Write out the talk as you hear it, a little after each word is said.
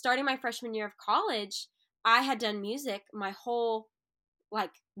starting my freshman year of college, I had done music my whole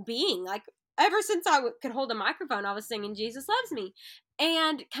being. Ever since I could hold a microphone, I was singing Jesus Loves Me.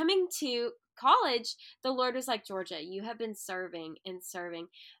 And coming to college, the Lord was like, Georgia, you have been serving and serving.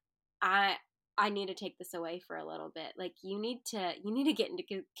 I need to take this away for a little bit. You need to get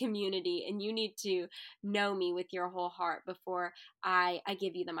into community, and you need to know me with your whole heart before I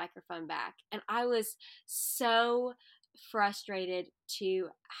give you the microphone back. And I was so frustrated to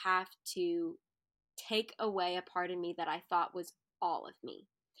have to take away a part of me that I thought was all of me.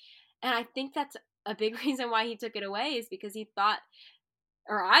 And I think that's a big reason why he took it away, is because he thought,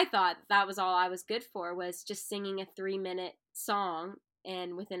 or I thought, that was all I was good for, was just singing a 3-minute song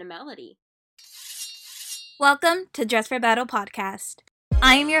and within a melody. Welcome to Dress for Battle podcast.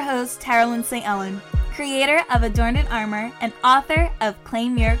 I am your host, Tarolyn St. Ellen, creator of Adorned in Armor and author of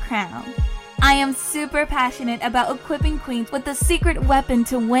Claim Your Crown. I am super passionate about equipping queens with the secret weapon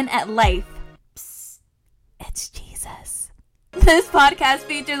to win at life. Psst, it's Jesus. This podcast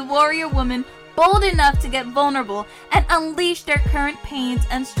features warrior women bold enough to get vulnerable and unleash their current pains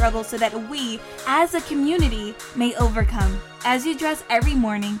and struggles so that we, as a community, may overcome. As you dress every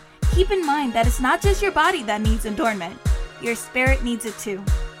morning, keep in mind that it's not just your body that needs adornment. Your spirit needs it too.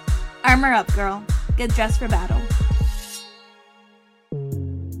 Armor up, girl. Get dressed for battle.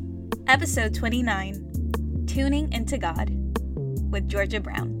 Episode 29, Tuning into God, with Georgia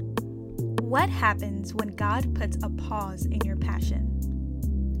Brown. What happens when God puts a pause in your passion?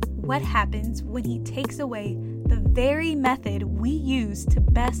 What happens when He takes away the very method we use to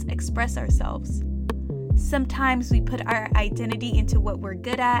best express ourselves? Sometimes we put our identity into what we're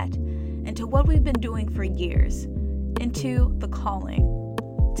good at, into what we've been doing for years, into the calling.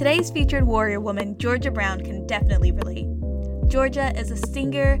 Today's featured warrior woman, Georgia Brown, can definitely relate. Georgia is a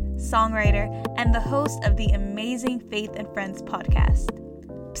singer, songwriter, and the host of the amazing Faith and Friends podcast.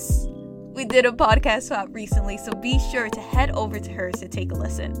 Psst, we did a podcast swap recently, so be sure to head over to hers to take a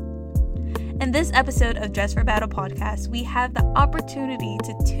listen. In this episode of Dress for Battle podcast, we have the opportunity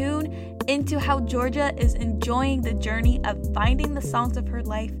to tune into how Georgia is enjoying the journey of finding the songs of her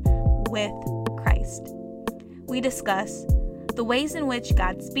life with Christ. We discuss the ways in which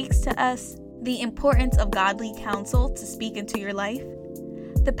God speaks to us, the importance of godly counsel to speak into your life,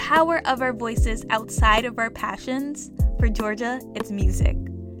 the power of our voices outside of our passions. For Georgia, it's music.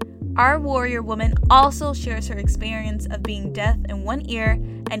 Our warrior woman also shares her experience of being deaf in one ear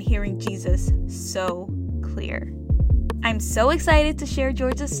and hearing Jesus so clear. I'm so excited to share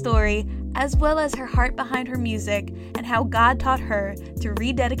Georgia's story, as well as her heart behind her music and how God taught her to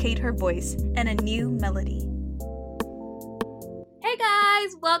rededicate her voice in a new melody. Hey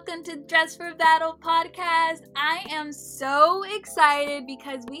guys, welcome to Dress for Battle podcast. I am so excited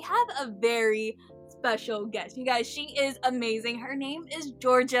because we have a very special guest. You guys, she is amazing. Her name is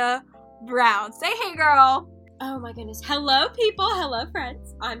Georgia Brown. Say hey, girl. Oh my goodness. Hello, people. Hello,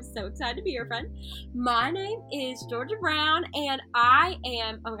 friends. I'm so excited to be your friend. My name is Georgia Brown, and I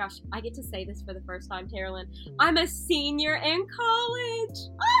am, oh my gosh, I get to say this for the first time, Tarolyn. I'm a senior in college.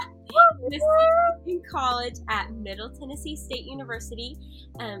 I'm a senior in college at Middle Tennessee State University,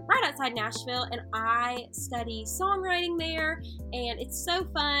 right outside Nashville, and I study songwriting there, and it's so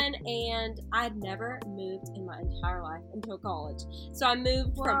fun, and I'd never moved in my entire life until college. So I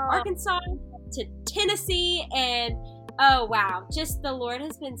moved from Arkansas to Tennessee, and oh wow, just the Lord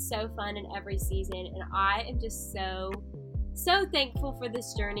has been so fun in every season, and I am just so thankful for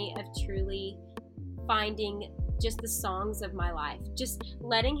this journey of truly finding just the songs of my life, just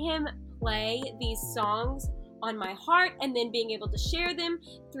letting Him play these songs on my heart, and then being able to share them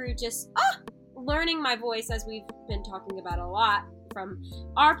through just learning my voice, as we've been talking about a lot from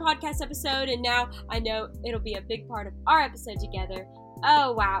our podcast episode, and now I know it'll be a big part of our episode together.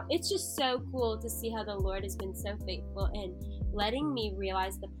 Oh wow, it's just so cool to see how the Lord has been so faithful and letting me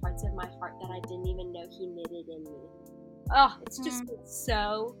realize the parts of my heart that I didn't even know He knitted in me. Oh, it's just been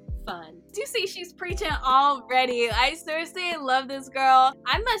so fun. Do you see she's preaching already? I seriously love this girl.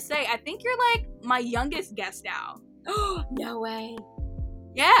 I must say, I think you're like my youngest guest now. No way.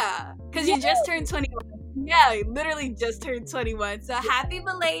 Yeah, because you just turned 21. Yeah, you literally just turned 21. So happy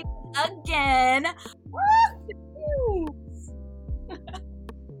belated again.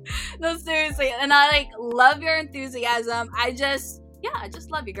 No, seriously. And I love your enthusiasm. I just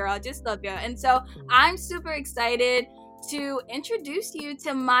love you, girl. I just love you. And so I'm super excited to introduce you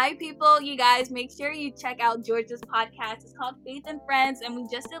to my people. You guys, make sure you check out Georgia's podcast. It's called Faith and Friends, and we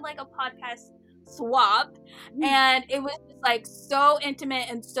just did a podcast swap, and it was just so intimate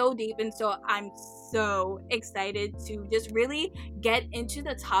and so deep, and so I'm so excited to just really get into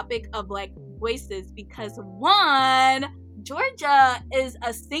the topic of voices, because one, Georgia is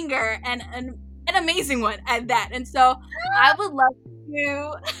a singer and an amazing one at that. And so I would love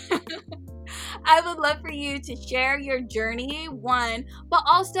you. I would love for you to share your journey, one, but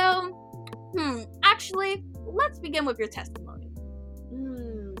also, actually, let's begin with your testimony.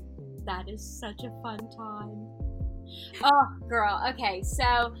 That is such a fun time. Oh, girl. Okay,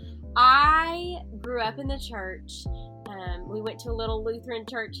 so I grew up in the church. We went to a little Lutheran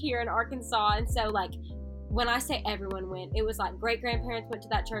church here in Arkansas, and so, like, when I say everyone went, it was like great-grandparents went to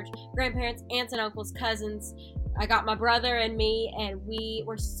that church, grandparents, aunts and uncles, cousins. I got my brother and me, and we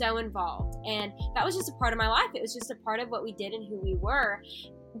were so involved. And that was just a part of my life. It was just a part of what we did and who we were.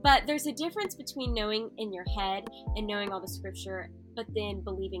 But there's a difference between knowing in your head and knowing all the scripture, but then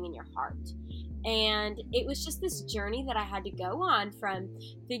believing in your heart. And it was just this journey that I had to go on from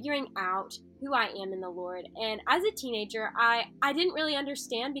figuring out who I am in the Lord. And as a teenager, I didn't really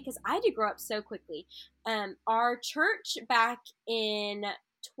understand because I had to grow up so quickly. Our church back in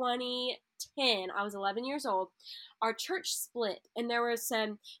 2010, I was 11 years old. Our church split, and there were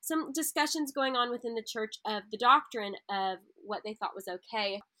some discussions going on within the church of the doctrine of what they thought was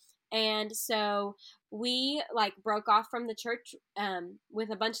okay. And so we broke off from the church with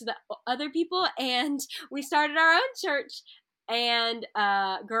a bunch of the other people, and we started our own church. And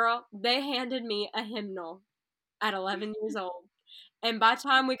girl, they handed me a hymnal at 11 years old. And by the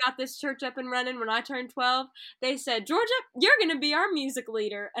time we got this church up and running, when I turned 12, they said, Georgia, you're going to be our music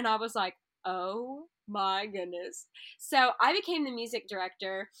leader. And I was like, oh my goodness. So I became the music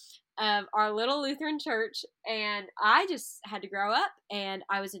director of our little Lutheran church, and I just had to grow up, and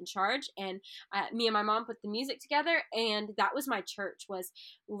I was in charge, and me and my mom put the music together, and that was my church, was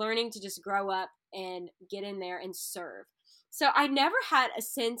learning to just grow up and get in there and serve. So I never had a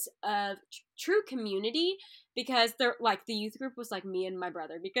sense of true community, because they're like, the youth group was like me and my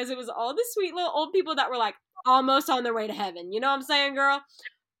brother, because it was all the sweet little old people that were like almost on their way to heaven. You know what I'm saying, girl?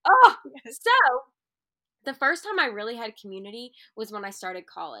 Oh, so the first time I really had community was when I started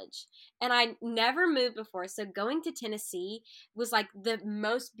college, and I never moved before. So going to Tennessee was like the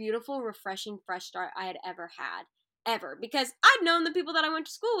most beautiful, refreshing, fresh start I had ever had. Ever, because I'd known the people that I went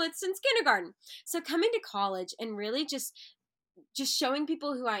to school with since kindergarten. So coming to college and really just showing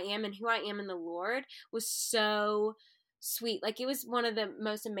people who I am and who I am in the Lord was so sweet. Like, it was one of the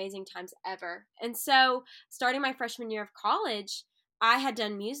most amazing times ever. And so starting my freshman year of college, I had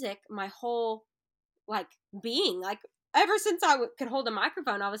done music my whole being. Ever since I could hold a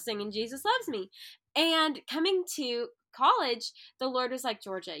microphone, I was singing Jesus Loves Me. And coming to college, the Lord was like,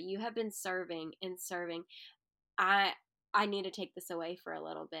 Georgia, you have been serving and serving. I need to take this away for a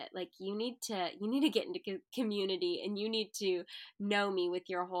little bit. Like, you need to get into community, and you need to know me with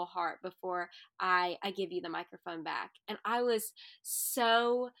your whole heart before I give you the microphone back. And I was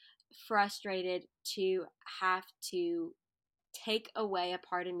so frustrated to have to take away a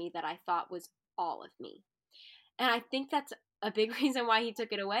part of me that I thought was all of me. And I think that's a big reason why he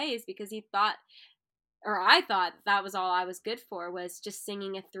took it away, is because he thought, or I thought, that was all I was good for, was just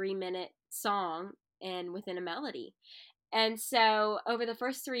singing a 3-minute song and within a melody. And so over the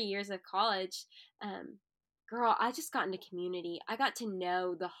first 3 years of college, girl, I just got into community. I got to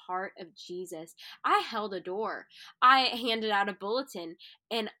know the heart of Jesus. I held a door. I handed out a bulletin,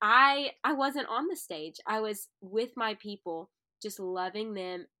 and I wasn't on the stage. I was with my people, just loving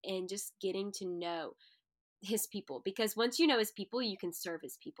them and just getting to know his people, because once you know his people, you can serve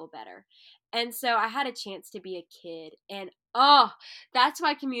his people better. And so I had a chance to be a kid, and that's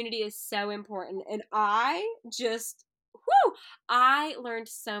why community is so important. And I learned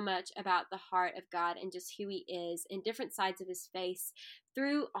so much about the heart of God and just who he is and different sides of his face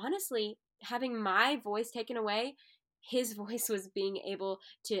through, honestly, having my voice taken away. His voice was being able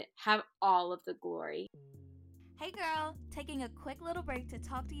to have all of the glory. Hey girl, taking a quick little break to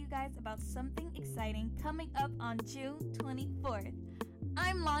talk to you guys about something exciting coming up on June 24th.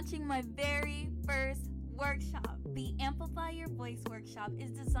 I'm launching my very first workshop. The Amplify Your Voice workshop is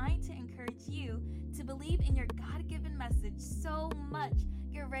designed to encourage you to believe in your God-given message so much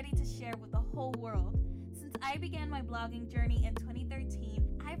you're ready to share with the whole world. Since I began my blogging journey in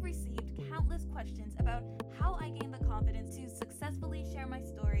 2013, I've received countless questions about how I gained the confidence to successfully share my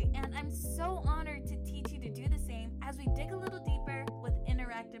story, and I'm so honored to teach you to do the same as we dig a little deeper with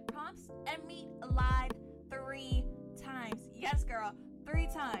interactive prompts and meet live 3 times. Yes, girl, 3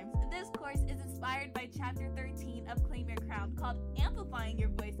 times. This course is inspired by chapter 13 of Claim Your Crown, called Amplifying Your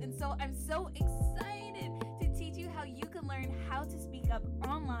Voice, and so I'm so excited to teach you how you can learn how to speak up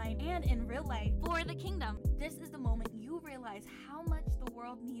online and in real life for the kingdom. This is the moment you realize how much the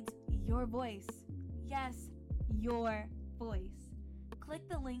world needs your voice. Yes, your voice. Click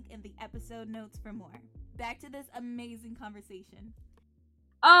the link in the episode notes for more. back to this amazing conversation.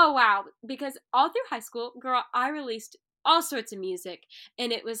 Oh, wow. Because all through high school, girl, I released all sorts of music.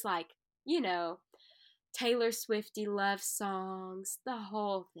 And it was like, Taylor Swifty love songs, the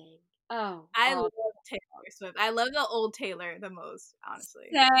whole thing. Oh, I love Taylor Swift. I love the old Taylor the most, honestly.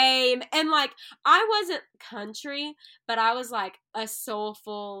 Same. And like, I wasn't country, but I was like a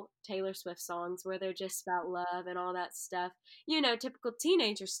soulful Taylor Swift songs where they're just about love and all that stuff. Typical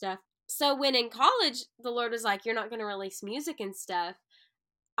teenager stuff. So when in college, the Lord was like, you're not going to release music and stuff.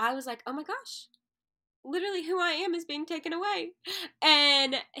 I was like, oh my gosh, literally who I am is being taken away.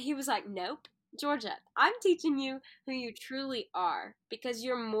 And he was like, nope, Georgia, I'm teaching you who you truly are, because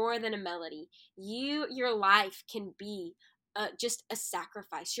you're more than a melody. Your life can be just a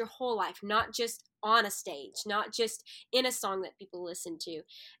sacrifice, your whole life, not just on a stage, not just in a song that people listen to.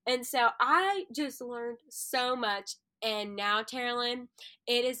 And so I just learned so much. And now, Terilyn,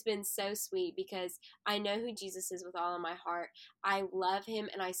 it has been so sweet because I know who Jesus is with all of my heart. I love him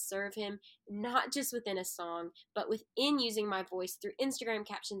and I serve him, not just within a song, but within using my voice through Instagram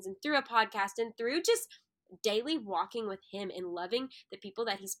captions and through a podcast and through just daily walking with him and loving the people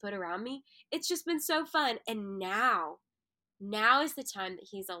that he's put around me. It's just been so fun. And now is the time that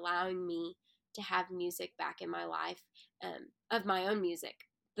he's allowing me to have music back in my life, of my own music.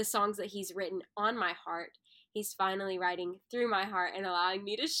 The songs that he's written on my heart, he's finally writing through my heart and allowing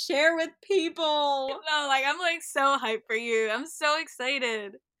me to share with people. No, I'm so hyped for you. I'm so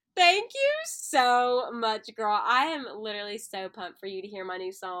excited. Thank you so much, girl. I am literally so pumped for you to hear my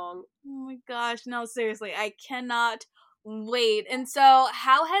new song. Oh my gosh, no, seriously, I cannot wait. And so,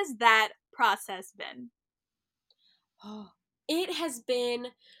 how has that process been? Oh, it has been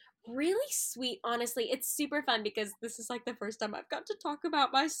really sweet, honestly. It's super fun because this is like the first time I've got to talk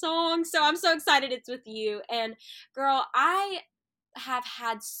about my song. So I'm so excited it's with you. And girl, I have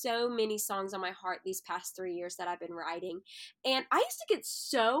had so many songs on my heart these past 3 years that I've been writing. And I used to get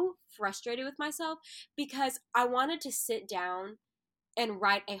so frustrated with myself because I wanted to sit down and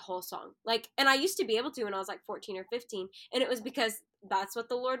write a whole song. And I used to be able to when I was like 14 or 15. And it was because that's what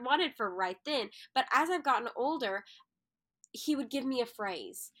the Lord wanted for right then. But as I've gotten older, he would give me a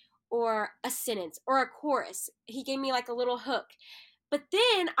phrase or a sentence or a chorus. He gave me like a little hook. But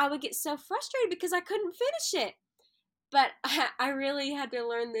then I would get so frustrated because I couldn't finish it. But I really had to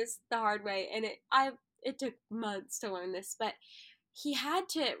learn this the hard way, and it took months to learn this. But he had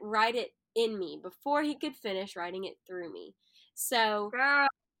to write it in me before he could finish writing it through me. So,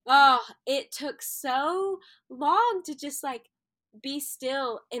 it took so long to just be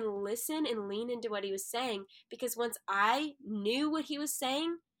still and listen and lean into what he was saying, because once I knew what he was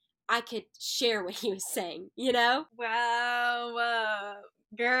saying, I could share what he was saying, Wow,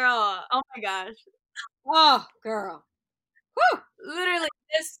 girl, oh my gosh. Oh, girl. Whew. Literally,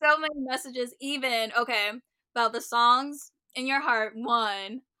 there's so many messages, even, about the songs in your heart,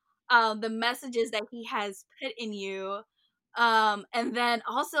 one, the messages that he has put in you, and then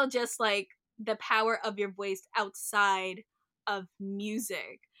also just, the power of your voice outside of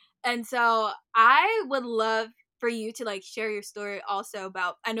music. And so I would love for you to share your story also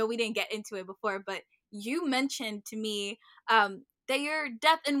about, I know we didn't get into it before, but you mentioned to me that you're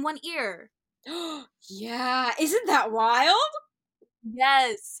deaf in one ear. Yeah, isn't that wild?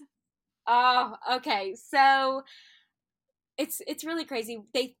 Yes. Oh, okay. So it's really crazy.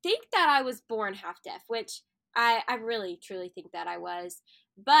 They think that I was born half deaf, which I really truly think that I was.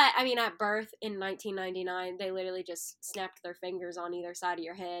 But I mean, at birth in 1999, they literally just snapped their fingers on either side of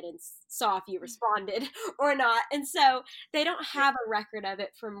your head and saw if you responded or not. And so they don't have a record of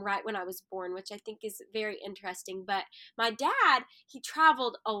it from right when I was born, which I think is very interesting. But my dad, he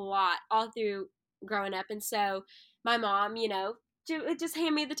traveled a lot all through growing up. And so my mom, would just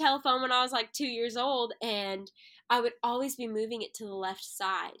hand me the telephone when I was 2 years old, and I would always be moving it to the left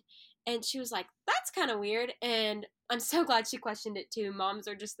side. And she was like, that's kind of weird. And I'm so glad she questioned it too. Moms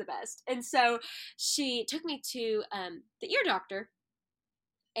are just the best. And so she took me to the ear doctor,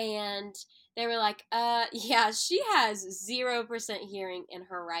 and they were like, yeah, she has 0% hearing in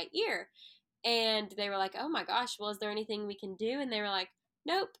her right ear. And they were like, oh my gosh, well, is there anything we can do? And they were like,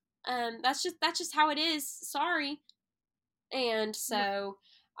 nope, that's just how it is. Sorry. And so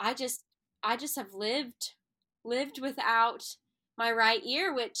I just have lived without my right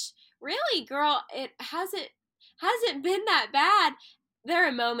ear, which really, girl, it hasn't been that bad. There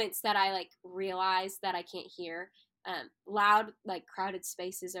are moments that I realize that I can't hear. Loud, crowded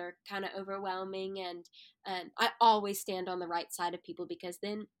spaces are kind of overwhelming, and I always stand on the right side of people, because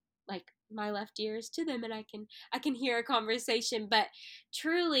then my left ear is to them and I can hear a conversation. But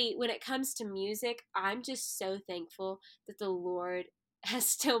truly, when it comes to music, I'm just so thankful that the Lord has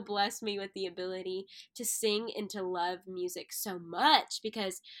still blessed me with the ability to sing and to love music so much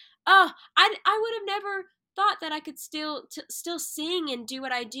because I would have never thought that I could still sing and do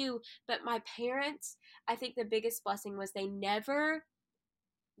what I do. But my parents, I think the biggest blessing was they never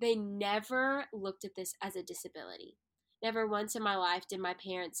looked at this as a disability. Never once in my life did my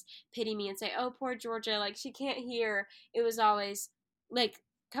parents pity me and say, "Oh, poor Georgia, like she can't hear." It was always like,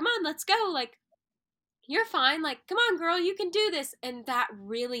 "Come on, let's go. Like you're fine. Like, come on, girl, you can do this." And that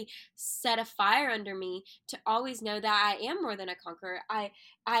really set a fire under me to always know that I am more than a conqueror. I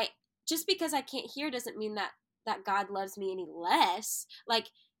just because I can't hear doesn't mean that God loves me any less. Like,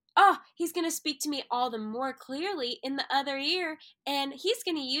 oh, he's going to speak to me all the more clearly in the other ear, and he's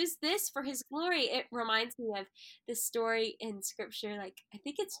going to use this for his glory. It reminds me of this story in scripture, like I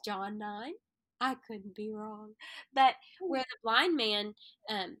think it's John 9. I couldn't be wrong. But where the blind man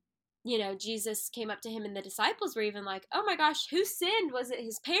Jesus came up to him, and the disciples were even like, "Oh my gosh, who sinned? Was it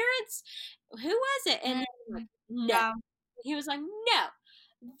his parents? Who was it?" And he was like, "No." Yeah. He was like, "No.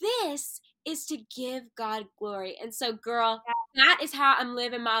 This is to give God glory." And so, girl, that is how I'm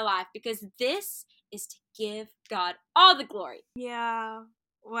living my life, because this is to give God all the glory. Yeah.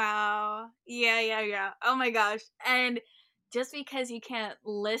 Wow. Yeah. Oh my gosh. And just because you can't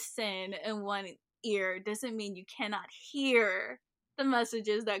listen in one ear doesn't mean you cannot hear the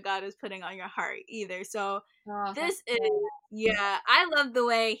messages that God is putting on your heart either. So Oh, that's this is, good. yeah, I love the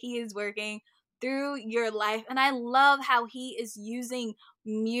way he is working through your life. And I love how he is using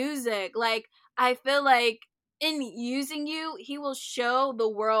music. Like, I feel like in using you, he will show the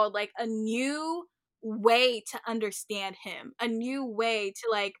world like a new way to understand him, a new way to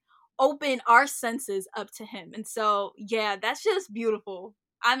like open our senses up to him. And so, yeah, that's just beautiful.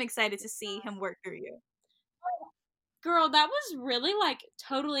 I'm excited to see him work through you. Girl, that was really like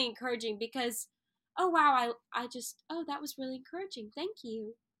totally encouraging because, oh wow, that was really encouraging. Thank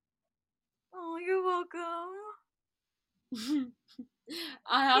you. Oh, you're welcome.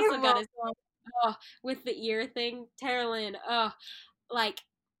 I You're also got to, welcome. oh, with the ear thing, Terralyn, like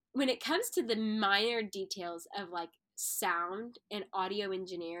when it comes to the minor details of like sound and audio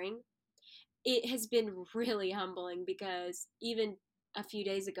engineering, it has been really humbling because even a few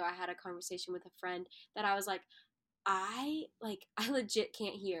days ago, I had a conversation with a friend that I was like, I legit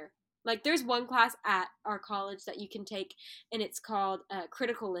can't hear. Like, there's one class at our college that you can take, and it's called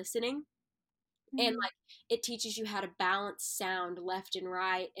critical listening, and Mhm. like it teaches you how to balance sound left and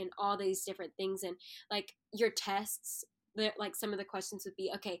right and all these different things. And like your tests, like some of the questions would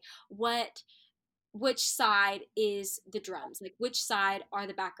be, okay, which side is the drums, like which side are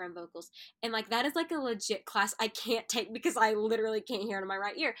the background vocals, and like that is like a legit class I can't take because I literally can't hear it in my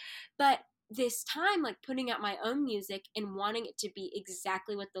right ear. But this time, like putting out my own music and wanting it to be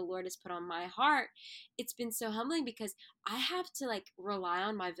exactly what the Lord has put on my heart, it's been so humbling because I have to like rely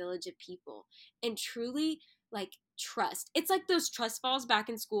on my village of people and truly like trust. It's like those trust falls back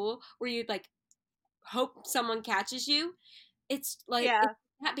in school where you like hope someone catches you. It's like Yeah. it's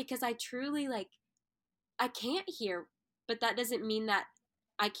that because I truly like I can't hear, but that doesn't mean that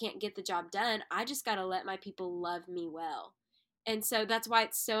I can't get the job done. I just got to let my people love me well. And so that's why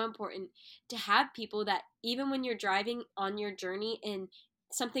it's so important to have people that, even when you're driving on your journey and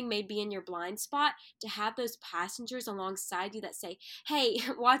something may be in your blind spot, to have those passengers alongside you that say, "Hey,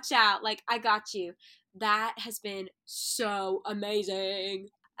 watch out. Like, I got you." That has been so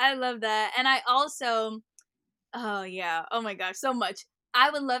amazing. I love that. And I also, oh yeah, oh my gosh, so much. I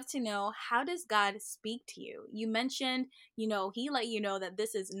would love to know, how does God speak to you? You mentioned, he let you know that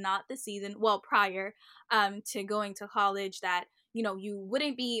this is not the season, well, prior to going to college, that you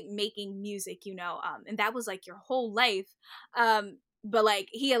wouldn't be making music, and that was like your whole life. But like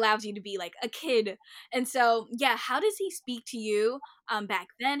he allows you to be like a kid. And so, yeah, how does he speak to you back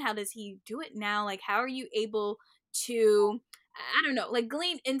then? How does he do it now? Like, how are you able to, I don't know, like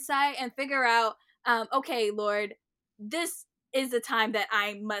glean insight and figure out, okay, Lord, this is the time that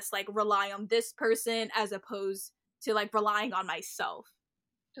I must like rely on this person as opposed to like relying on myself.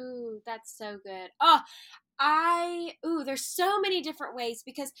 Ooh, that's so good. There's so many different ways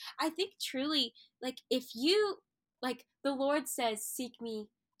because I think truly, like, if you, like, the Lord says, "Seek me,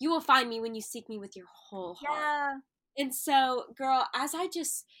 you will find me when you seek me with your whole heart." Yeah. And so, girl, as I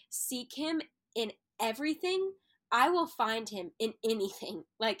just seek him in everything, I will find him in anything.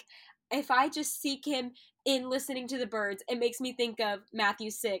 Like, if I just seek him in listening to the birds, it makes me think of Matthew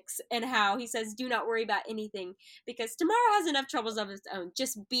 6 and how he says, "Do not worry about anything because tomorrow has enough troubles of its own.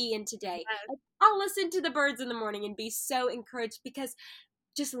 Just be in today." Yes. I'll listen to the birds in the morning and be so encouraged because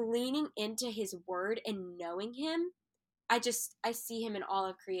just leaning into his word and knowing him, I see him in all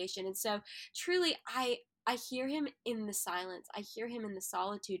of creation. And so truly I hear him in the silence. I hear him in the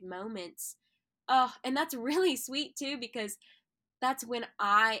solitude moments. Oh, and that's really sweet too, because that's when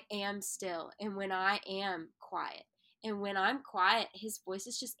I am still and when I am quiet. And when I'm quiet, his voice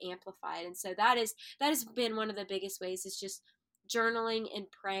is just amplified. And so that has been one of the biggest ways, is just journaling and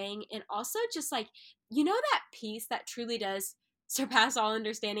praying, and also just like, that peace that truly does surpass all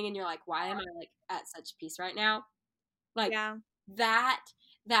understanding, and you're like, why am I like at such peace right now? Like Yeah. that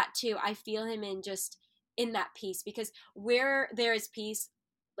that too, I feel him in just in that peace, because where there is peace,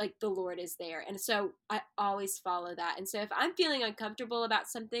 like the Lord is there. And so I always follow that. And so if I'm feeling uncomfortable about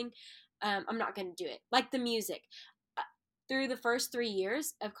something, I'm not going to do it. Like the music. Uh, Through the first 3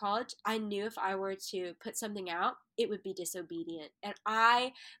 years of college, I knew if I were to put something out, it would be disobedient. And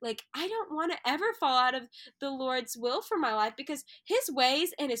I don't want to ever fall out of the Lord's will for my life, because his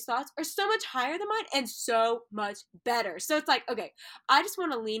ways and his thoughts are so much higher than mine and so much better. So it's like, okay, I just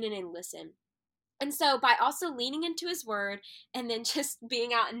want to lean in and listen. And so, by also leaning into his word and then just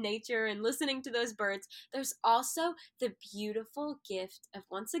being out in nature and listening to those birds, there's also the beautiful gift of,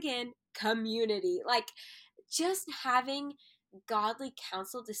 once again, community. Like, just having godly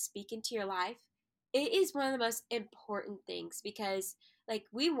counsel to speak into your life, it is one of the most important things, because like,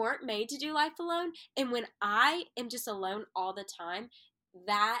 we weren't made to do life alone. And when I am just alone all the time,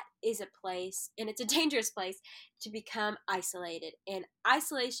 that is a place, and it's a dangerous place, to become isolated. And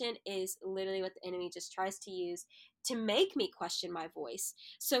isolation is literally what the enemy just tries to use to make me question my voice.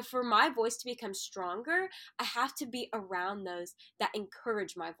 So for my voice to become stronger, I have to be around those that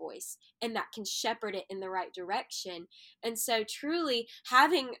encourage my voice and that can shepherd it in the right direction. And so truly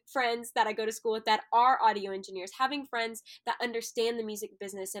having friends that I go to school with that are audio engineers, having friends that understand the music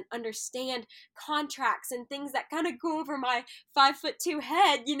business and understand contracts and things that kind of go over my 5'2"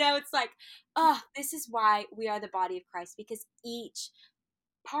 head, it's like, oh, this is why we are the body of Christ, because each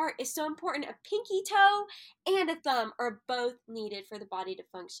part is so important. A pinky toe and a thumb are both needed for the body to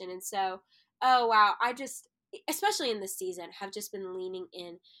function. And so, oh wow, I just, especially in this season, have just been leaning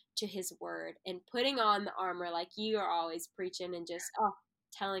in to his word and putting on the armor, like you are always preaching, and just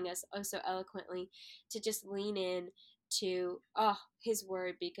telling us oh so eloquently to just lean in to his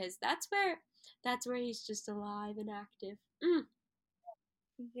word, because that's where he's just alive and active.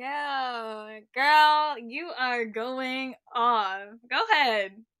 Yeah, girl, you are going off. Go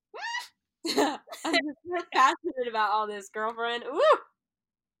ahead. I'm just passionate about all this, girlfriend. Woo!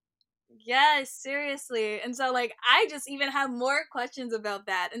 Yes, seriously. And so, like, I just even have more questions about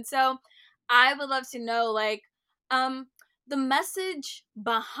that. And so, I would love to know, like, the message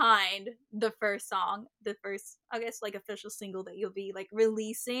behind the first song, the first, I guess, like, official single that you'll be like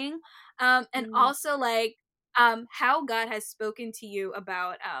releasing, and Mm. also like, how God has spoken to you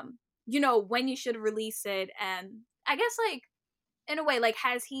about, when you should release it, and I guess like in a way, like,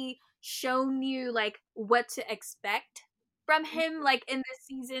 has He shown you like what to expect from Him, like in this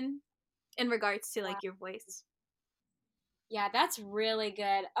season? In regards to like your voice. Yeah, that's really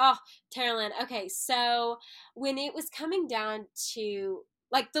good. Oh, Terilyn. Okay, so when it was coming down to,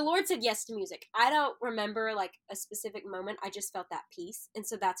 like, the Lord said yes to music. I don't remember like a specific moment. I just felt that peace, and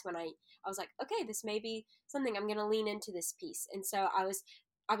so that's when I was like, okay, this may be something. I'm gonna lean into this piece, and so I was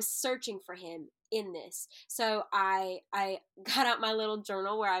searching for Him in this. So I got out my little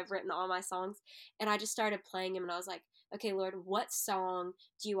journal where I've written all my songs, and I just started playing them, and I was like, okay, Lord, what song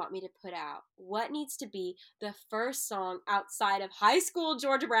do you want me to put out? What needs to be the first song outside of high school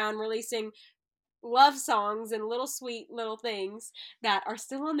Georgia Brown releasing love songs and little sweet little things that are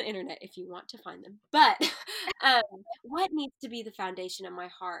still on the internet if you want to find them? But um, what needs to be the foundation of my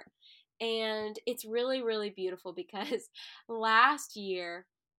heart? And it's really, really beautiful, because last year,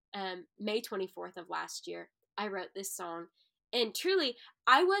 May 24th of last year, I wrote this song. And truly,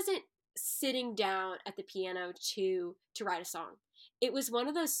 I wasn't sitting down at the piano to write a song. It was one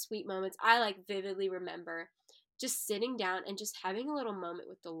of those sweet moments I like vividly remember, just sitting down and just having a little moment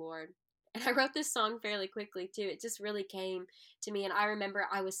with the Lord. And I wrote this song fairly quickly too. It just really came to me. And I remember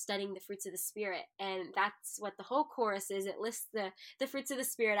I was studying the fruits of the Spirit, and that's what the whole chorus is. It lists the fruits of the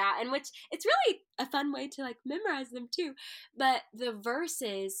Spirit out, and which it's really a fun way to like memorize them too. But the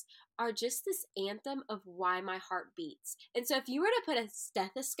verses are just this anthem of why my heart beats. And so if you were to put a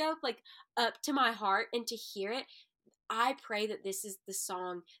stethoscope like up to my heart and to hear it, I pray that this is the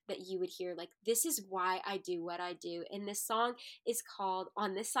song that you would hear. Like, this is why I do what I do. And this song is called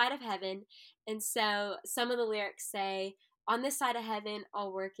On This Side of Heaven. And so some of the lyrics say, on this side of heaven,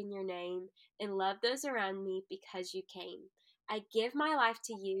 I'll work in your name and love those around me because you came. I give my life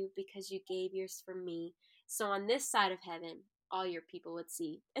to you because you gave yours for me. So on this side of heaven, all your people would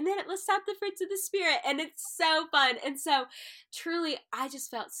see. And then it lists out the fruits of the Spirit, and it's so fun. And so truly, I just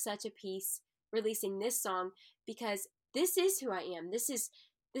felt such a peace releasing this song because this is who I am. This is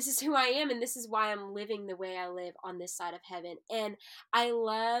who I am, and this is why I'm living the way I live on this side of heaven. And I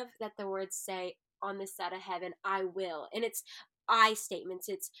love that the words say, on this side of heaven, I will. And it's I statements.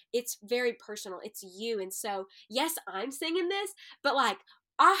 It's very personal. It's you. And so, yes, I'm singing this, but like,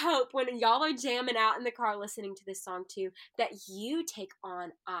 I hope when y'all are jamming out in the car listening to this song too, that you take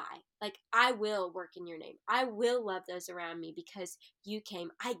on Like, I will work in your name. I will love those around me because you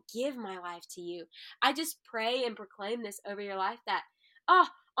came. I give my life to you. I just pray and proclaim this over your life that,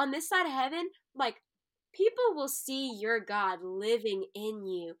 on this side of heaven, like, people will see your God living in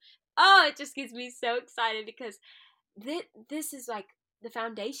you. Oh, it just gets me so excited because this is like the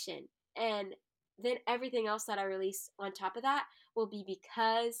foundation. And then everything else that I release on top of that will be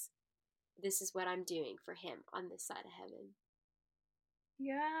because this is what I'm doing for him on this side of heaven.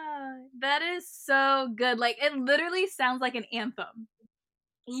 Yeah, that is so good. Like, it literally sounds like an anthem.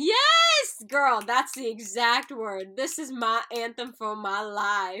 Yes, girl, that's the exact word. This is my anthem for my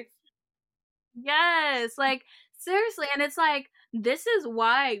life. Yes, like, seriously. And it's like, this is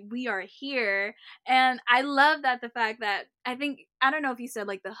why we are here. And I love that the fact that I don't know if you said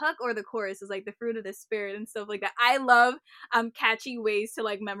like the hook or the chorus is like the fruit of the spirit and stuff like that. I love catchy ways to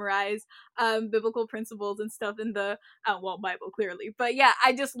like memorize biblical principles and stuff in the Bible, clearly. But yeah,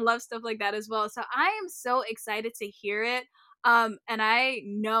 I just love stuff like that as well. So I am so excited to hear it. And I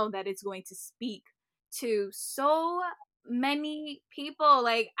know that it's going to speak to so many people.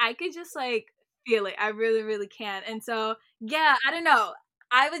 Like, I could just like feel it. I really, really can. And so, yeah, I don't know.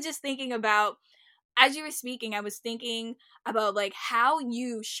 I was just thinking about, as you were speaking, I was thinking about like how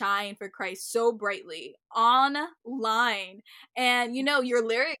you shine for Christ so brightly online. And you know, your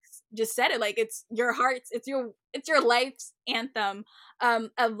lyrics just said it, like it's your heart's, it's your life's anthem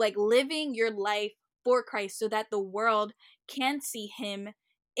of like living your life for Christ so that the world can see him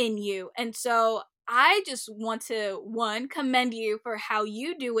in you. And so I just want to commend you for how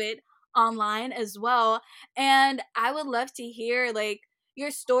you do it online as well. And I would love to hear like your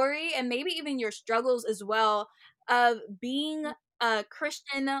story and maybe even your struggles as well of being a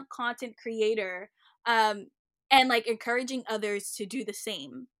Christian content creator, and like encouraging others to do the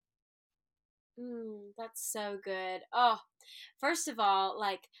same. That's so good. Oh, first of all,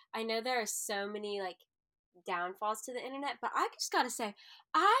 like, I know there are so many like downfalls to the internet, but I just gotta say,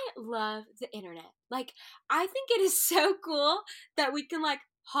 I love the internet. Like, I think it is so cool that we can like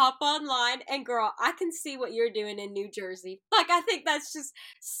hop online and girl, I can see what you're doing in New Jersey. Like, I think that's just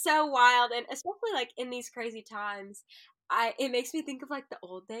so wild, and especially like in these crazy times, it makes me think of like the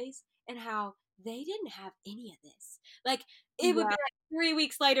old days and how they didn't have any of this. Like, it would be like 3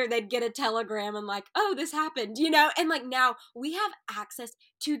 weeks later they'd get a telegram and like, oh, this happened, and like now we have access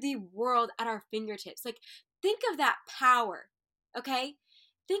to the world at our fingertips. Like, think of that power, okay?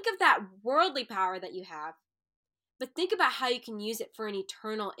 Think of that worldly power that you have, but think about how you can use it for an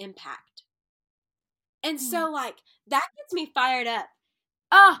eternal impact. And so, like, that gets me fired up.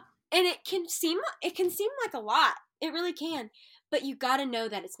 And it can seem like a lot. It really can. But you got to know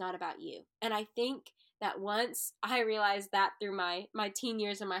that it's not about you. And I think that once I realized that through my teen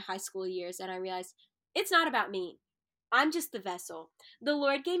years and my high school years, and I realized it's not about me. I'm just the vessel. The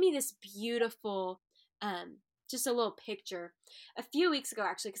Lord gave me this beautiful, just a little picture a few weeks ago,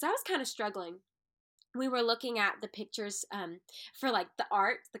 actually, because I was kind of struggling. We were looking at the pictures for like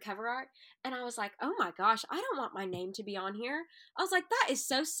the cover art, and I was like, oh my gosh, I don't want my name to be on here. I was like, that is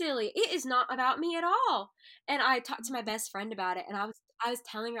so silly. It is not about me at all. And I talked to my best friend about it, and I was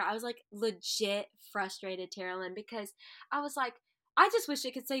telling her, I was like legit frustrated, Terilyn, because I was like, I just wish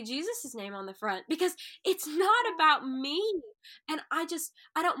it could say Jesus' name on the front because it's not about me. And I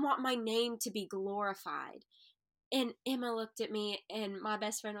don't want my name to be glorified. And Emma looked at me, and my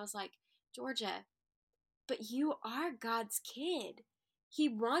best friend was like, Georgia, but you are God's kid. He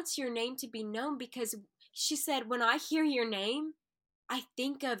wants your name to be known because she said, when I hear your name, I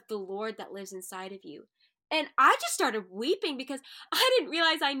think of the Lord that lives inside of you. And I just started weeping because I didn't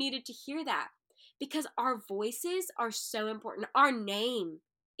realize I needed to hear that, because our voices are so important. Our name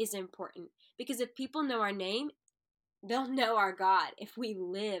is important because if people know our name, they'll know our God if we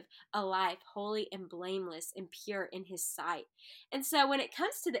live a life holy and blameless and pure in his sight. And so when it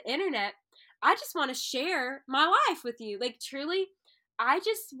comes to the internet, I just want to share my life with you. Like, truly, I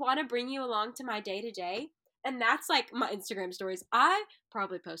just want to bring you along to my day to day. And that's like my Instagram stories. I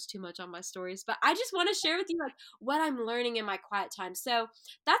probably post too much on my stories, but I just want to share with you like what I'm learning in my quiet time. So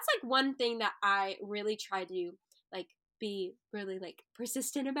that's like one thing that I really try to like be really like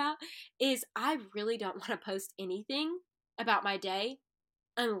persistent about is I really don't want to post anything about my day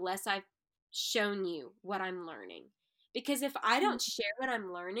unless I've shown you what I'm learning. Because if I don't share what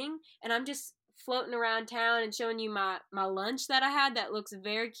I'm learning and I'm just floating around town and showing you my lunch that I had that looks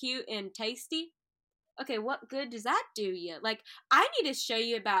very cute and tasty. Okay, what good does that do you? Like, I need to show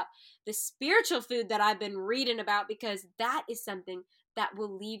you about the spiritual food that I've been reading about, because that is something that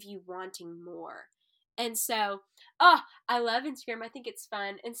will leave you wanting more. And so, I love Instagram. I think it's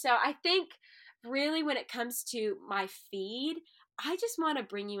fun. And so I think really when it comes to my feed, I just want to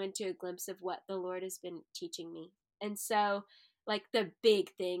bring you into a glimpse of what the Lord has been teaching me. And so, like, the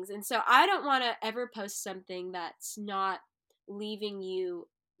big things. And so I don't want to ever post something that's not leaving you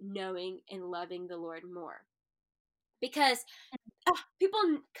knowing and loving the Lord more. Because people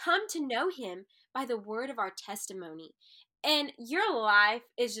come to know him by the word of our testimony. And your life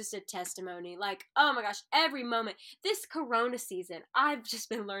is just a testimony. Like, oh my gosh, every moment. This Corona season, I've just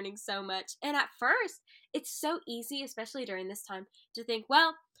been learning so much. And at first, it's so easy, especially during this time, to think,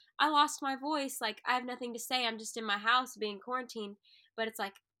 well, I lost my voice. Like, I have nothing to say. I'm just in my house being quarantined. But it's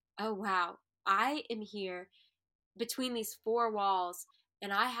like, oh wow, I am here between these four walls,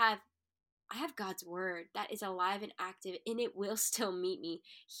 and I have God's word that is alive and active, and it will still meet me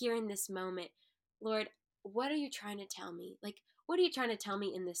here in this moment. Lord, what are you trying to tell me? Like, what are you trying to tell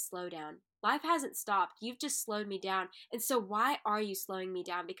me in this slowdown? Life hasn't stopped. You've just slowed me down. And so why are you slowing me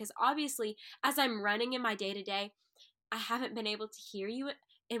down? Because obviously, as I'm running in my day to day, I haven't been able to hear you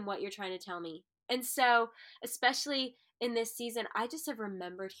in what you're trying to tell me. And so, especially in this season, I just have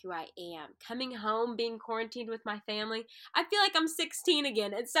remembered who I am. Coming home, being quarantined with my family, I feel like I'm 16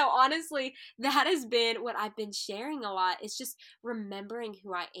 again. And so, honestly, that has been what I've been sharing a lot. It's just remembering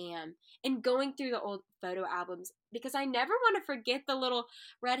who I am and going through the old photo albums, because I never want to forget the little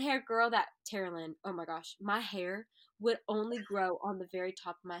red-haired girl that, Tara-Lynn, oh my gosh, my hair would only grow on the very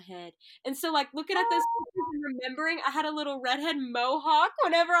top of my head. And so, like, looking at this and remembering I had a little redhead mohawk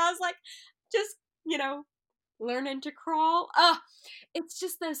whenever I was like, just, learning to crawl. It's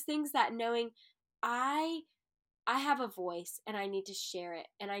just those things that knowing I have a voice and I need to share it,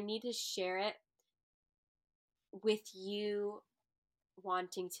 and I need to share it with you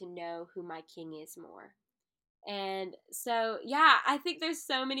wanting to know who my King is more. And so, yeah, I think there's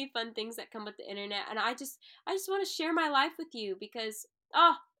so many fun things that come with the internet, and I just want to share my life with you, because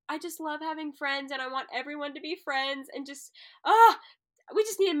I just love having friends, and I want everyone to be friends, and just we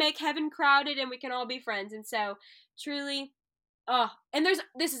just need to make heaven crowded and we can all be friends. And so, truly, and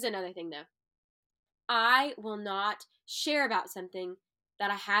this is another thing though. I will not share about something that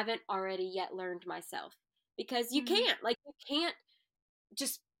I haven't already yet learned myself, because you can't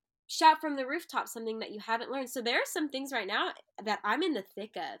just shout from the rooftop something that you haven't learned. So there are some things right now that I'm in the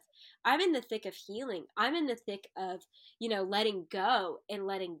thick of. I'm in the thick of healing. I'm in the thick of, letting go and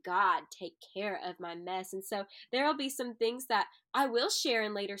letting God take care of my mess. And so there will be some things that I will share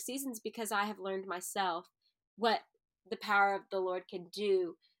in later seasons, because I have learned myself what the power of the Lord can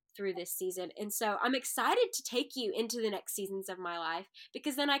do through this season. And so I'm excited to take you into the next seasons of my life,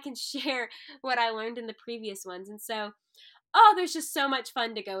 because then I can share what I learned in the previous ones. And so, there's just so much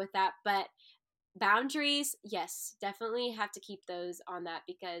fun to go with that. But boundaries, yes, definitely have to keep those on that,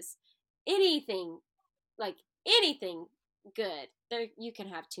 because anything good, there you can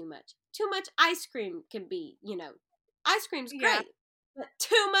have too much. Too much ice cream can be, ice cream's great, yeah, but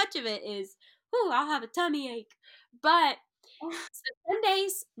too much of it is, I'll have a tummy ache. But so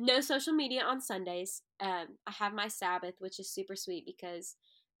Sundays, no social media on Sundays. I have my Sabbath, which is super sweet, because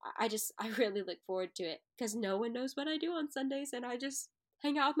I really look forward to it, because no one knows what I do on Sundays, and I just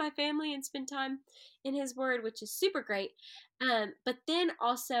hang out with my family and spend time in his word, which is super great. But then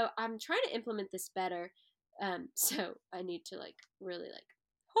also I'm trying to implement this better. So I need to really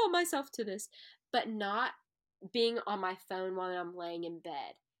hold myself to this, but not being on my phone while I'm laying in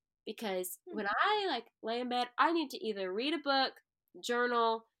bed, because when I lay in bed, I need to either read a book,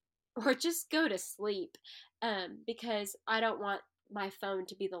 journal, or just go to sleep, because I don't want my phone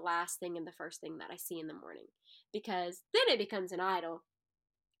to be the last thing and the first thing that I see in the morning, because then it becomes an idol.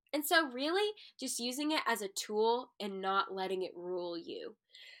 And so really just using it as a tool and not letting it rule you.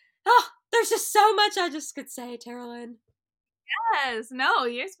 There's just so much I just could say, Tara-Lynn. Yes, no,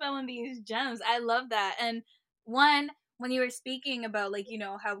 you're spilling these gems. I love that. And when you were speaking about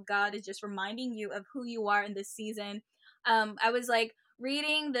how God is just reminding you of who you are in this season, I was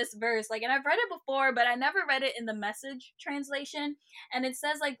reading this verse, and I've read it before, but I never read it in the Message translation. And it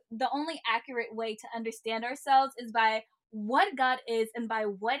says the only accurate way to understand ourselves is by what God is and by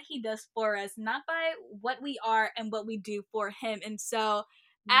what he does for us, not by what we are and what we do for him. And so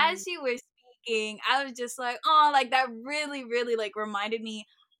as you were speaking, I was just that really, really reminded me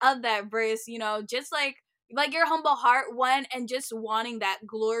of that verse, just your humble heart one, and just wanting that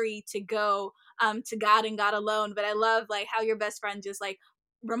glory to go to God and God alone. But I love how your best friend just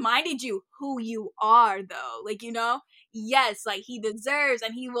reminded you who you are, though. Like, you know, yes, like he deserves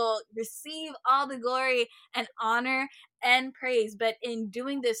and he will receive all the glory and honor and praise. But in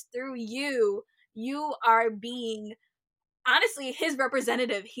doing this through you, you are being honestly his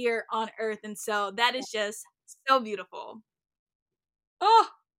representative here on earth. And so that is just so beautiful. Oh,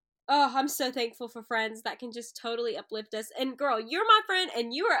 oh, I'm so thankful for friends that can just totally uplift us. And girl, you're my friend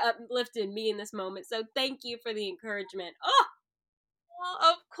and you are uplifting me in this moment. So thank you for the encouragement. Oh,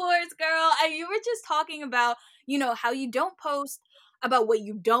 Of course, girl. And you were just talking about, you know, how you don't post about what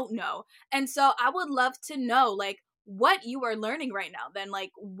you don't know. And so I would love to know, like, what you are learning right now. Then,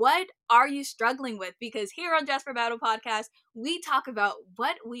 like, what are you struggling with? Because here on Just for Battle podcast, we talk about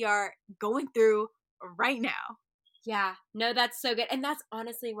what we are going through right now. yeah, no, that's so good. And that's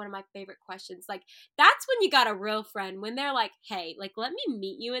honestly one of my favorite questions. Like, that's when you got a real friend, when they're like, hey, like, let me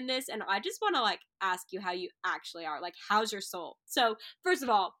meet you in this. And I just want to, like, ask you how you actually are. Like, how's your soul? So, first of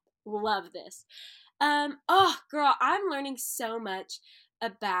all, love this. Oh, girl, I'm learning so much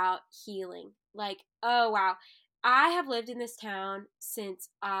about healing. Like, oh, wow. I have lived in this town since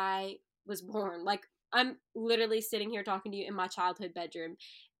I was born. Like, I'm literally sitting here talking to you in my childhood bedroom.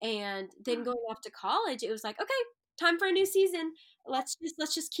 And then going off to college, it was like, okay, time for a new season. Let's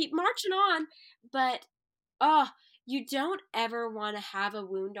just keep marching on. But oh, you don't ever want to have a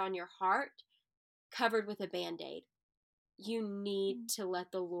wound on your heart covered with a band-aid. You need to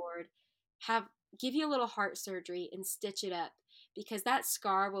let the Lord have give you a little heart surgery and stitch it up, because that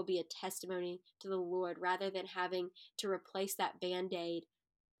scar will be a testimony to the Lord rather than having to replace that band-aid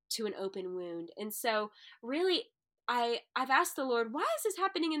to an open wound. And so really I've asked the Lord, why is this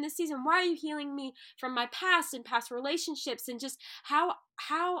happening in this season? Why are you healing me from my past and past relationships and just how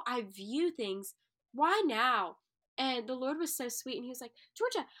I view things? Why now? And the Lord was so sweet, and he was like,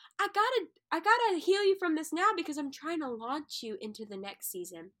 Georgia, I gotta heal you from this now because I'm trying to launch you into the next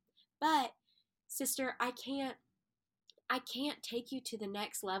season. But sister, I can't take you to the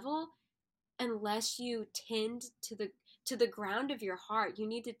next level unless you tend to the ground of your heart. You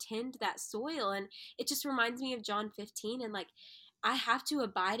need to tend that soil. And it just reminds me of John 15, and like, I have to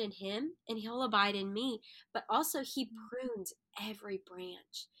abide in him and he'll abide in me, but also he prunes every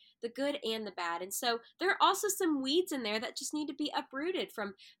branch, the good and the bad. And so there are also some weeds in there that just need to be uprooted,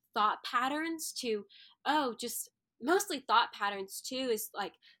 from thought patterns to, oh, just mostly thought patterns too. Is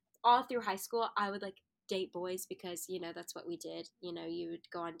like, all through high school I would like date boys because, that's what we did. You would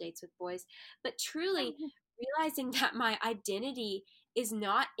go on dates with boys. But truly realizing that my identity is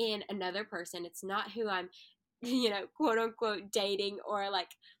not in another person. It's not who I'm, quote unquote dating or like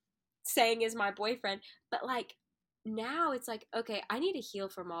saying is my boyfriend. But like, now it's like, okay, I need to heal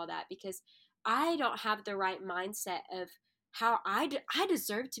from all that, because I don't have the right mindset of how I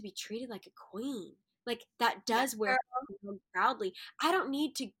deserve to be treated like a queen. Like, that does wear proudly. I don't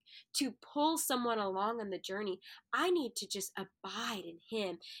need to pull someone along on the journey. I need to just abide in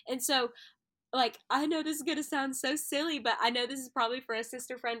him. And so, like, I know this is going to sound so silly, but I know this is probably for a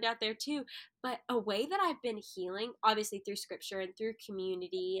sister friend out there too. But a way that I've been healing, obviously through scripture and through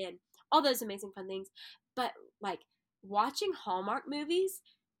community and all those amazing fun things, but like watching Hallmark movies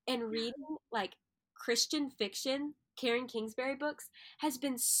and reading like Christian fiction, Karen Kingsbury books, has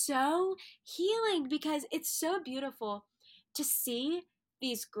been so healing, because it's so beautiful to see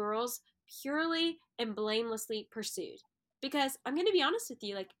these girls purely and blamelessly pursued. Because I'm going to be honest with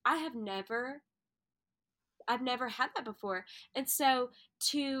you, like, I've never had that before. And so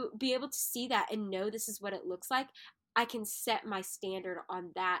to be able to see that and know this is what it looks like, I can set my standard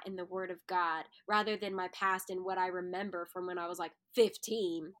on that in the Word of God rather than my past and what I remember from when I was like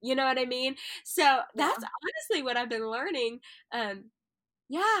 15. You know what I mean? So that's honestly what I've been learning.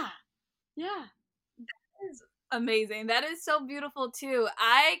 Yeah. That is amazing. That is so beautiful too.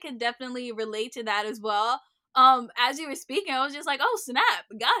 I can definitely relate to that as well. As you were speaking, I was just like, oh snap,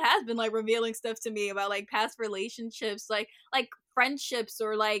 God has been like revealing stuff to me about like past relationships, like friendships,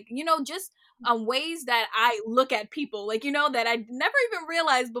 or like, just ways that I look at people, like, that I never even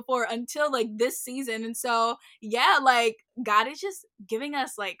realized before until like this season. And so yeah, like God is just giving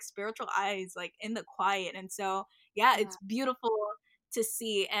us like spiritual eyes, like in the quiet. And so yeah, it's beautiful to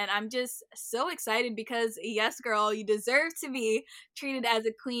see, and I'm just so excited because yes, girl, you deserve to be treated as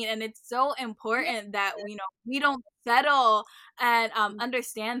a queen, and it's so important that we don't settle and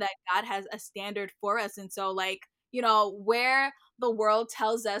understand that God has a standard for us. And so like, where the world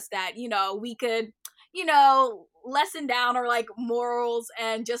tells us that we could lessen down or like morals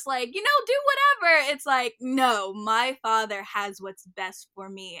and just like do whatever, it's like, no, my Father has what's best for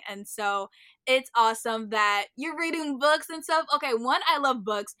me. And so it's awesome that you're reading books and stuff. Okay, one, I love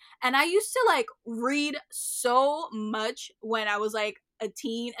books, and I used to like read so much when I was like a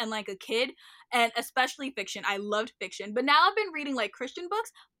teen and like a kid, and especially fiction. I loved fiction, but now I've been reading like Christian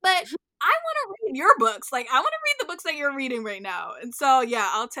books, but I want to read your books. Like, I want to read the books that you're reading right now. And so, yeah,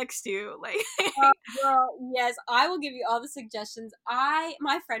 I'll text you. Like, Girl, yes, I will give you all the suggestions.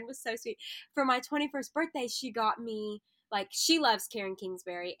 My friend was so sweet. For my 21st birthday, she got me, like, she loves Karen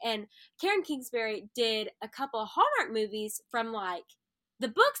Kingsbury, and Karen Kingsbury did a couple of Hallmark movies from, like, the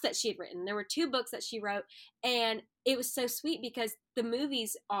books that she had written. There were 2 books that she wrote, and it was so sweet because the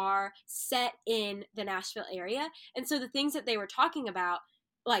movies are set in the Nashville area, and so the things that they were talking about,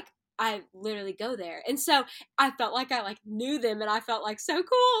 like, I literally go there. And so I felt like I like knew them, and I felt like so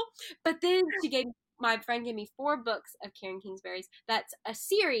cool. But then my friend gave me 4 books of Karen Kingsbury's. That's a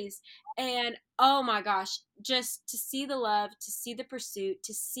series. And oh my gosh, just to see the love, to see the pursuit,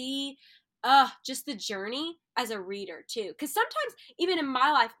 to see just the journey as a reader too. Because sometimes even in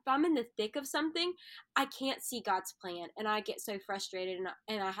my life, if I'm in the thick of something, I can't see God's plan, and I get so frustrated,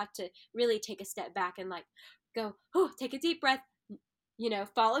 and I have to really take a step back and like go, oh, take a deep breath,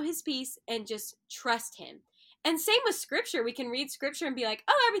 follow his peace and just trust him. And same with scripture. We can read scripture and be like,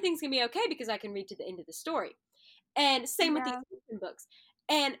 oh, everything's going to be okay because I can read to the end of the story. And same with these books.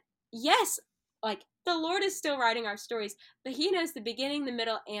 And yes, like the Lord is still writing our stories, but he knows the beginning, the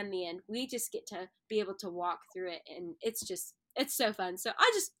middle, and the end. We just get to be able to walk through it. And it's so fun. So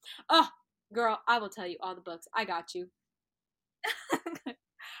girl, I will tell you all the books. I got you.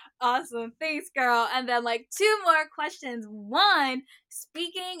 Awesome. Thanks, girl. And then like 2 more questions. 1,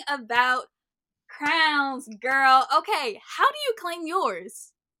 speaking about crowns, girl. Okay, how do you claim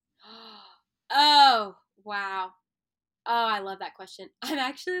yours? Oh, wow. Oh, I love that question. I'm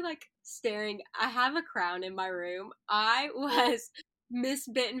actually like staring. I have a crown in my room. I was Miss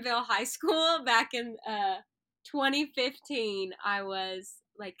Bentonville High School back in 2015. I was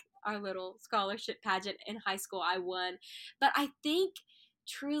like our little scholarship pageant in high school. I won. But I think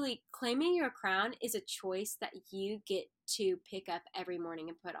truly claiming your crown is a choice that you get to pick up every morning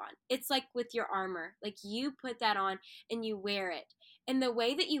and put on. It's like with your armor. Like you put that on and you wear it. And the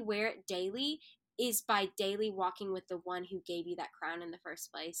way that you wear it daily is by daily walking with the one who gave you that crown in the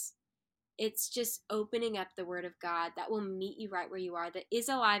first place. It's just opening up the word of God that will meet you right where you are, that is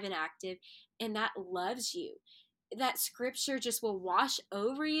alive and active, and that loves you. That scripture just will wash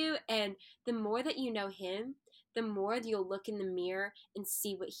over you, and the more that you know him, the more you'll look in the mirror and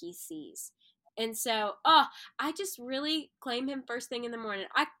see what he sees. And so, I just really claim him first thing in the morning.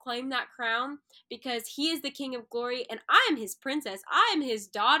 I claim that crown because he is the King of Glory, and I am his princess. I am his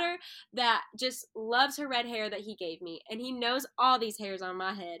daughter that just loves her red hair that he gave me, and he knows all these hairs on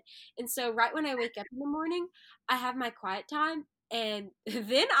my head. And so right when I wake up in the morning, I have my quiet time, and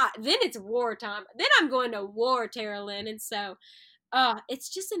then it's war time. Then I'm going to war, Tara Lynn. And so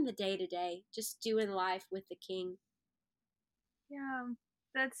it's just in the day-to-day, just doing life with the King. Yeah,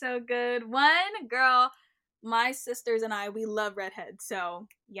 that's so good. 1, girl, my sisters and I, we love redheads, so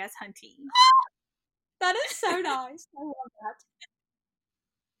yes, hunty. That is so nice. I love that.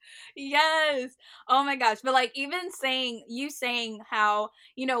 Yes. Oh my gosh. But like even saying how,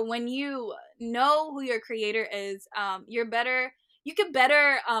 when you know who your creator is, you can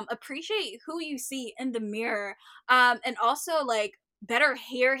better appreciate who you see in the mirror, and also like better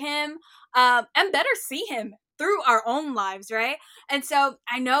hear him, and better see him through our own lives, right? And so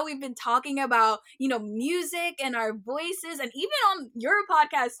I know we've been talking about, music and our voices, and even on your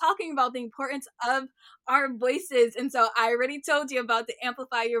podcast talking about the importance of our voices. And so I already told you about the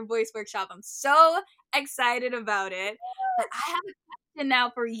Amplify Your Voice workshop. I'm so excited about it. But I have a question now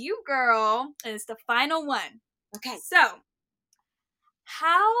for you, girl, and it's the final one. Okay. So,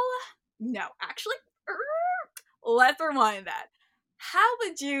 let's rewind that. How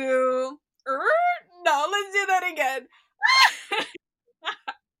would you... No, let's do that again.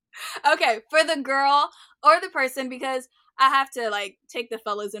 Okay, for the girl or the person, because I have to like take the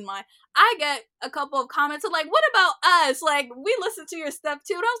fellas in mind. I get a couple of comments of like, what about us? Like, we listen to your stuff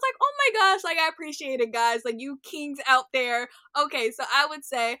too. And I was like, oh my gosh, like I appreciate it, guys. Like you kings out there. Okay, so I would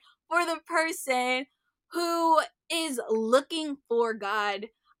say for the person who is looking for God,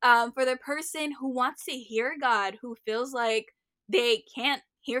 for the person who wants to hear God, who feels like they can't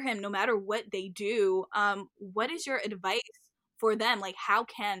hear him no matter what they do, what is your advice for them? Like, how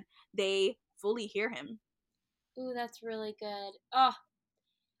can they fully hear him? Ooh, that's really good. Oh,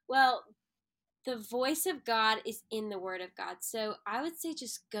 well, the voice of God is in the word of God. So I would say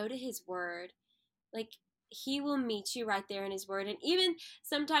just go to his word. Like, he will meet you right there in his word. And even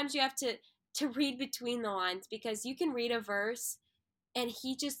sometimes you have to read between the lines, because you can read a verse and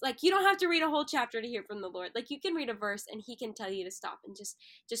he just, like, you don't have to read a whole chapter to hear from the Lord. Like, you can read a verse and he can tell you to stop and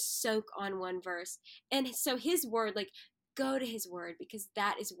just soak on one verse. And so his word, like, go to his word, because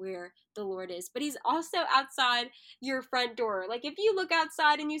that is where the Lord is. But he's also outside your front door. Like if you look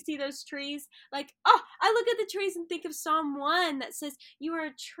outside and you see those trees, like, oh, I look at the trees and think of Psalm 1 that says, you are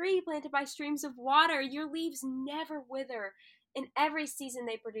a tree planted by streams of water. Your leaves never wither. In every season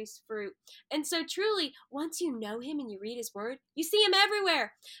they produce fruit. And so truly, once you know him and you read his word, you see him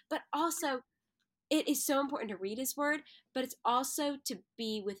everywhere. But also, it is so important to read his word, but it's also to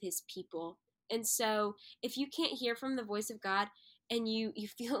be with his people. And so if you can't hear from the voice of God and you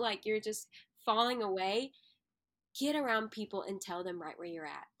feel like you're just falling away, get around people and tell them right where you're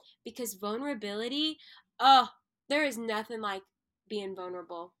at. Because vulnerability, there is nothing like being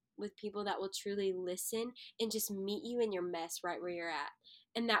vulnerable with people that will truly listen and just meet you in your mess right where you're at,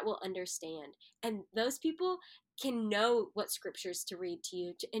 and that will understand. And those people can know what scriptures to read to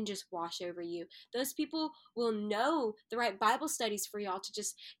you and just wash over you. Those people will know the right Bible studies for y'all to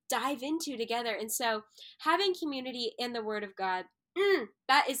just dive into together. And so having community and the word of God,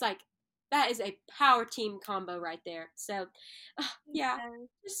 that is a power team combo right there. So yeah,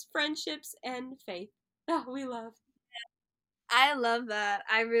 just friendships and faith. We love. I love that.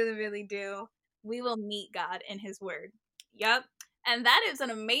 I really, really do. We will meet God in his word. Yep. And that is an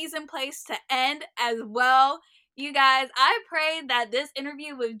amazing place to end as well. You guys, I pray that this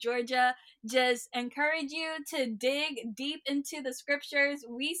interview with Georgia just encourage you to dig deep into the scriptures.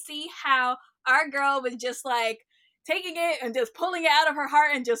 We see how our girl was just like taking it and just pulling it out of her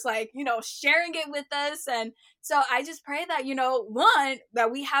heart and just like, sharing it with us. And so I just pray that, one,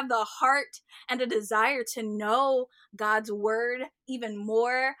 that we have the heart and the desire to know God's word even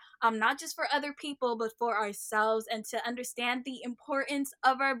more, not just for other people, but for ourselves, and to understand the importance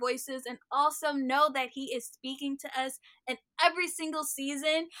of our voices, and also know that he is speaking to us in every single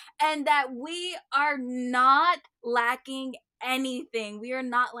season, and that we are not lacking anything. We are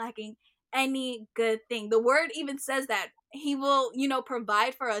not lacking any good thing. The word even says that he will,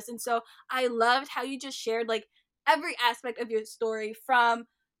 provide for us. And so I loved how you just shared like every aspect of your story, from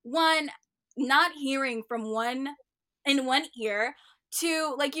one, not hearing from one in one ear,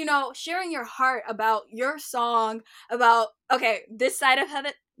 to like, sharing your heart about your song, about, okay, this side of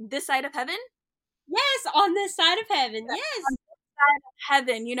heaven. Yes, on this side of heaven. Yes. On this side of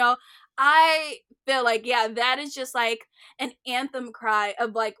heaven, I feel like, that is just like an anthem cry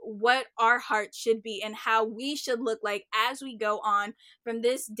of like what our heart should be and how we should look like as we go on from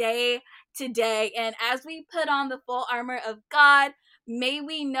this day to day. And as we put on the full armor of God, may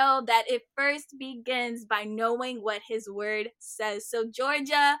we know that it first begins by knowing what his word says. So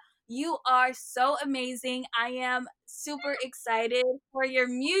Georgia, you are so amazing. I am super excited for your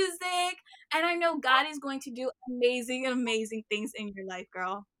music, and I know God is going to do amazing, amazing things in your life,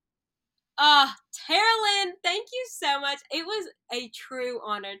 girl. Teralyn, thank you so much. It was a true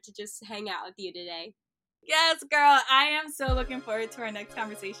honor to just hang out with you today. Yes, girl. I am so looking forward to our next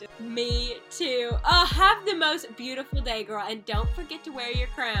conversation. Me too. Have the most beautiful day, girl, and don't forget to wear your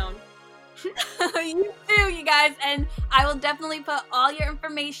crown. You too, you guys. And I will definitely put all your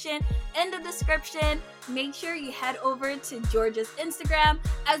information in the description. Make sure you head over to Georgia's Instagram,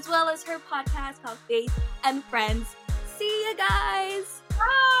 as well as her podcast called Faith and Friends. See you guys.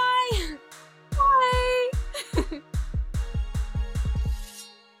 Bye.